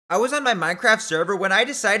I was on my Minecraft server when I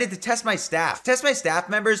decided to test my staff. To test my staff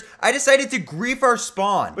members, I decided to grief our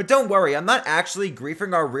spawn. But don't worry, I'm not actually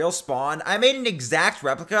griefing our real spawn. I made an exact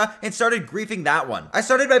replica and started griefing that one. I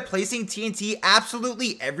started by placing TNT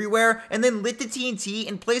absolutely everywhere and then lit the TNT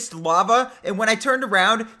and placed lava, and when I turned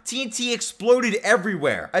around, TNT exploded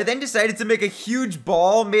everywhere. I then decided to make a huge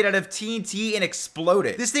ball made out of TNT and explode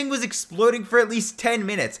it. This thing was exploding for at least 10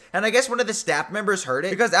 minutes, and I guess one of the staff members heard it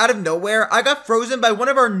because out of nowhere, I got frozen by one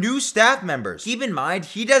of our new staff members. Keep in mind,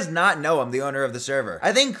 he does not know I'm the owner of the server.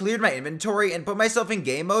 I then cleared my inventory and put myself in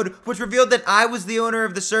game mode, which revealed that I was the owner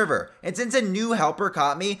of the server. And since a new helper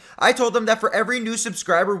caught me, I told him that for every new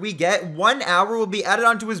subscriber we get, 1 hour will be added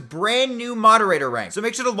onto his brand new moderator rank. So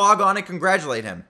make sure to log on and congratulate him.